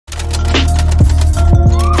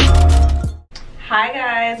Hi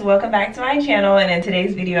guys, welcome back to my channel, and in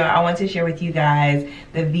today's video I want to share with you guys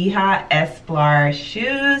the Veja Esplar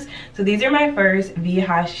shoes. So these are my first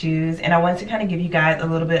Veja shoes, and I want to kind of give you guys a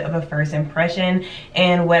little bit of a first impression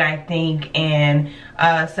and what I think, and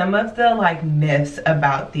some of the myths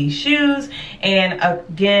about these shoes. And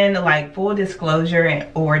again, full disclosure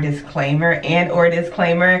or disclaimer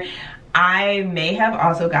I may have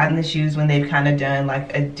also gotten the shoes when they've kind of done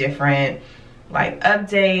a different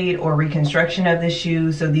update or reconstruction of the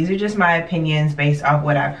shoe. So these are just my opinions based off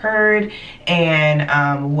what I've heard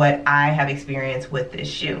and what I have experienced with this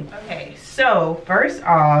shoe. Okay, so first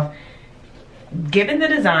off, given the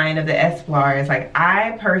design of the Esplars,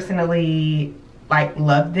 I personally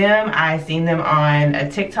love them. I seen them on a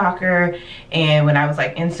TikToker, and when I was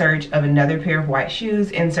in search of another pair of white shoes,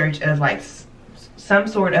 in search of some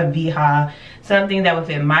sort of Veja, something that would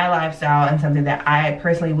fit my lifestyle and something that I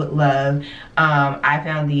personally would love, I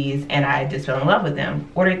found these and I just fell in love with them,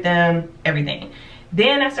 ordered them, everything.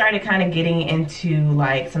 Then I started kind of getting into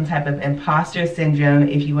some type of imposter syndrome,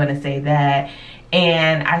 if you want to say that,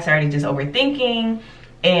 and I started just overthinking,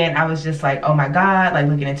 and I was just oh my god,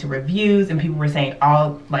 looking into reviews, and people were saying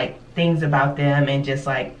all things about them, and just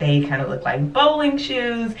they kind of look like bowling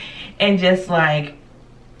shoes, and just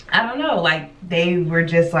I don't know, they were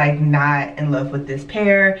just not in love with this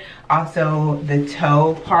pair. Also, the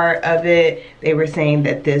toe part of it, they were saying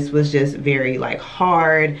that this was just very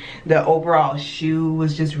hard. The overall shoe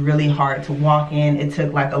was just really hard to walk in. It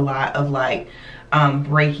took a lot of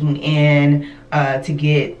breaking in to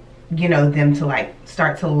get them to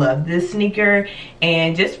start to love this sneaker.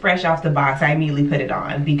 And just fresh off the box, I immediately put it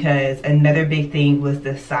on, because another big thing was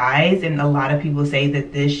the size, and a lot of people say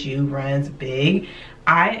that this shoe runs big.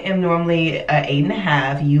 I am normally a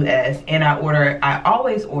 8.5 US, and I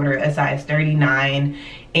always order a size 39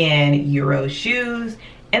 in Euro shoes,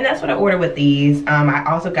 and that's what I ordered with these. I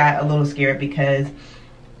also got a little scared because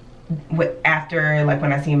after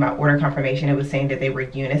when I seen my order confirmation, it was saying that they were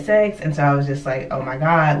unisex, and so I was just oh my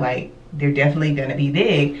god, they're definitely gonna be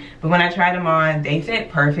big. But when I tried them on, they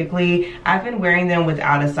fit perfectly. I've been wearing them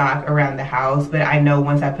without a sock around the house, but I know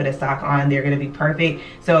once I put a sock on, they're gonna be perfect.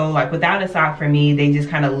 So without a sock, for me, they just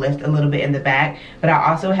kind of lift a little bit in the back. But I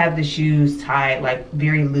also have the shoes tied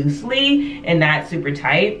very loosely and not super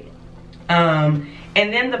tight. And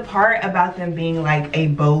then the part about them being a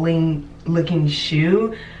bowling looking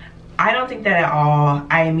shoe, I don't think that at all.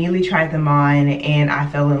 I immediately tried them on and I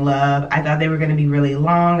fell in love. I thought they were going to be really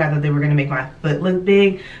long. I thought they were going to make my foot look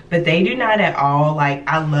big, but they do not at all. I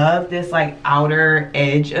love this outer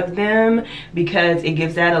edge of them, because it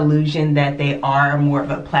gives that illusion that they are more of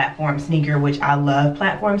a platform sneaker, which I love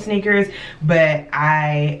platform sneakers, but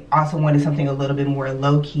I also wanted something a little bit more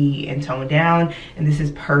low-key and toned down, and this is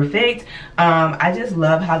perfect. I just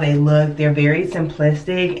love how they look. They're very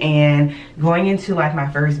simplistic, and going into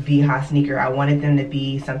my first Veja sneaker, I wanted them to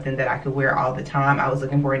be something that I could wear all the time. I was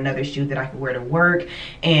looking for another shoe that I could wear to work,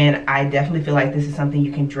 and I definitely feel this is something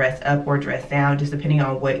you can dress up or dress down, just depending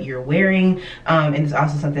on what you're wearing. And it's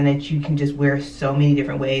also something that you can just wear so many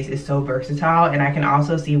different ways. It's so versatile, and I can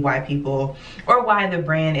also see why people, or why the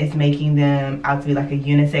brand is making them out to be a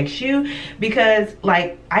unisex shoe, because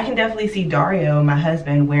I can definitely see Dario, my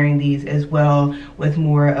husband, wearing these as well, with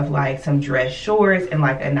more of some dress shorts and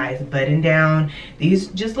a nice button down. These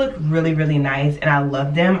just look really, really nice, and I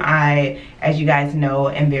love them. I, as you guys know,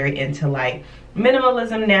 am very into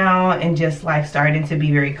minimalism now, and just starting to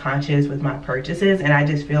be very conscious with my purchases, and I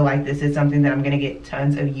just feel this is something that I'm gonna get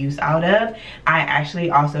tons of use out of. I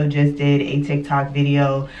actually also just did a TikTok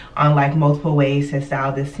video on multiple ways to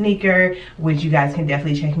style this sneaker, which you guys can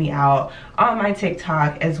definitely check me out on my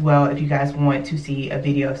TikTok as well if you guys want to see a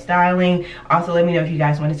video of styling. Also, let me know if you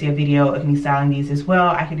guys want to see a video of me styling these as well.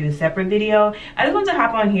 I can do a separate video. I just want to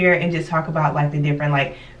hop on here and just talk about the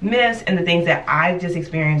different myths and the things that I've just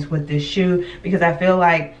experienced with this shoe, because I feel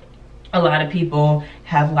a lot of people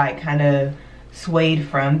have kind of swayed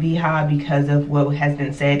from Veja because of what has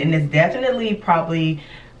been said, and it's definitely probably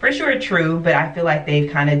for sure true, but I feel they've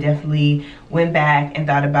kind of definitely went back and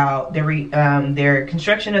thought about their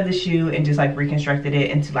construction of the shoe, and just reconstructed it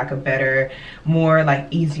into a better, more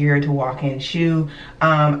easier to walk in shoe.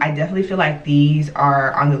 I definitely feel these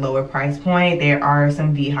are on the lower price point. There are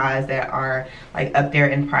some Vejas that are up there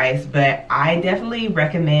in price, but I definitely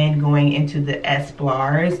recommend going into the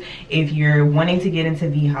Esplars if you're wanting to get into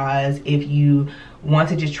Vejas. If you want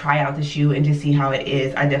to just try out the shoe and just see how it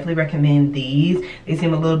is, I definitely recommend these. They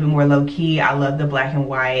seem a little bit more low-key. I love the black and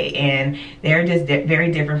white, and they're just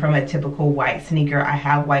very different from a typical white sneaker. I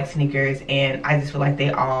have white sneakers, and I just feel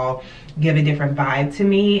they all give a different vibe to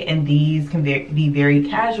me, and these can be very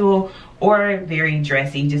casual or very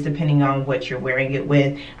dressy, just depending on what you're wearing it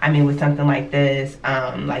with. I mean, with something like this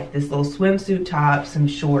little swimsuit top, some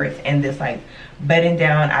shorts, and this like button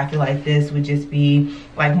down, I feel like this would just be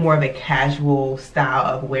like more of a casual style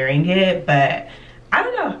of wearing it. But I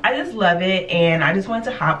don't know, I just love it, and I just wanted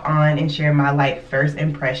to hop on and share my like first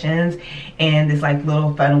impressions in this like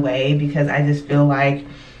little fun way, because I just feel like,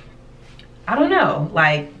 I don't know,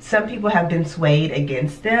 like some people have been swayed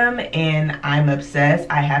against them and I'm obsessed.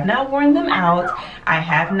 I have not worn them out. I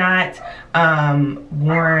have not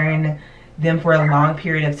worn them for a long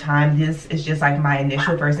period of time. This is just like my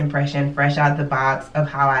initial first impression, fresh out the box, of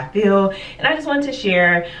how I feel. And I just wanted to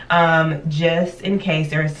share, just in case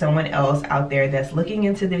there is someone else out there that's looking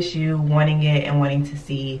into this shoe, wanting it and wanting to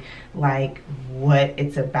see like what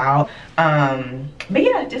it's about. But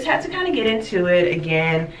yeah, just had to kind of get into it.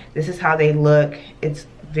 Again, this is how they look. It's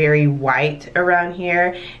very white around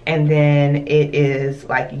here, and then it is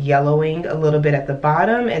like yellowing a little bit at the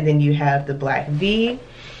bottom, and then you have the black V.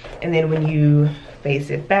 And then when you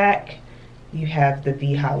face it back, you have the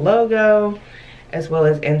Veja logo, as well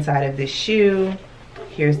as inside of this shoe.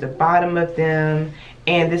 Here's the bottom of them.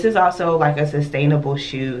 And this is also like a sustainable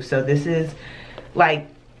shoe. So this is like,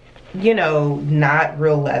 you know, not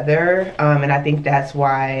real leather. And I think that's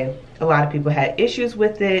why a lot of people had issues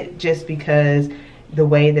with it, just because the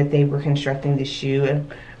way that they were constructing the shoe,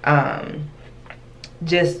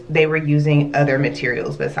 just they were using other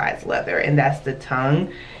materials besides leather, and that's the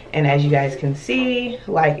tongue. And as you guys can see,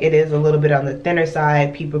 like it is a little bit on the thinner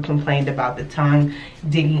side. People complained about the tongue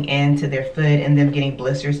digging into their foot and them getting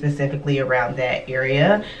blisters specifically around that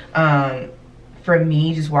area. For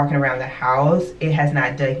me, just walking around the house, it has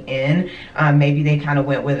not dug in. Maybe they kind of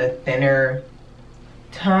went with a thinner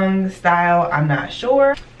tongue style, I'm not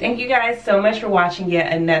sure. Thank you guys so much for watching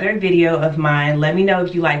yet another video of mine. Let me know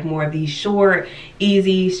if you like more of these short,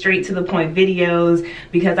 easy, straight to the point videos,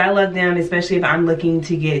 because I love them, especially if I'm looking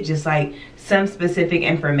to get just like some specific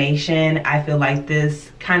information. I feel like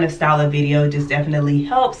this kind of style of video just definitely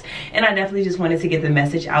helps, and I definitely just wanted to get the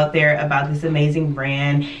message out there about this amazing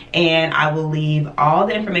brand. And I will leave all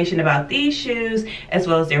the information about these shoes, as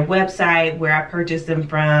well as their website, where I purchased them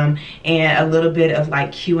from, and a little bit of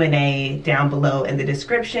like Q&A down below in the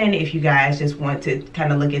description if you guys just want to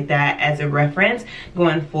kind of look at that as a reference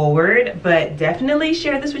going forward. But definitely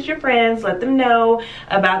share this with your friends, let them know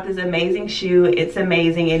about this amazing shoe. It's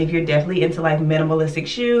amazing. And if you're definitely into like minimalistic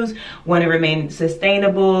shoes, want to remain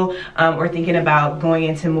sustainable, or thinking about going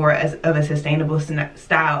into more of a sustainable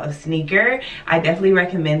style of sneaker, I definitely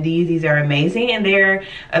recommend these. These are amazing, and they're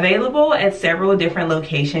available at several different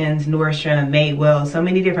locations: Nordstrom, Madewell, so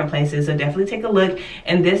many different places. So definitely take a look.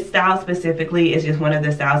 And this style specifically is just one of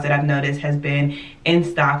the styles that I've noticed has been in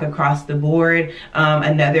stock across the board.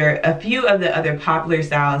 A few of the other popular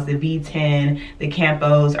styles, the V10, the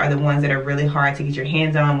Campos, are the ones that are really hard to get your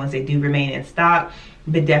hands on once they do remain in stock.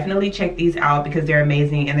 But definitely check these out, because they're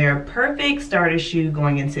amazing and they're a perfect starter shoe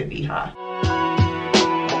going into Veja.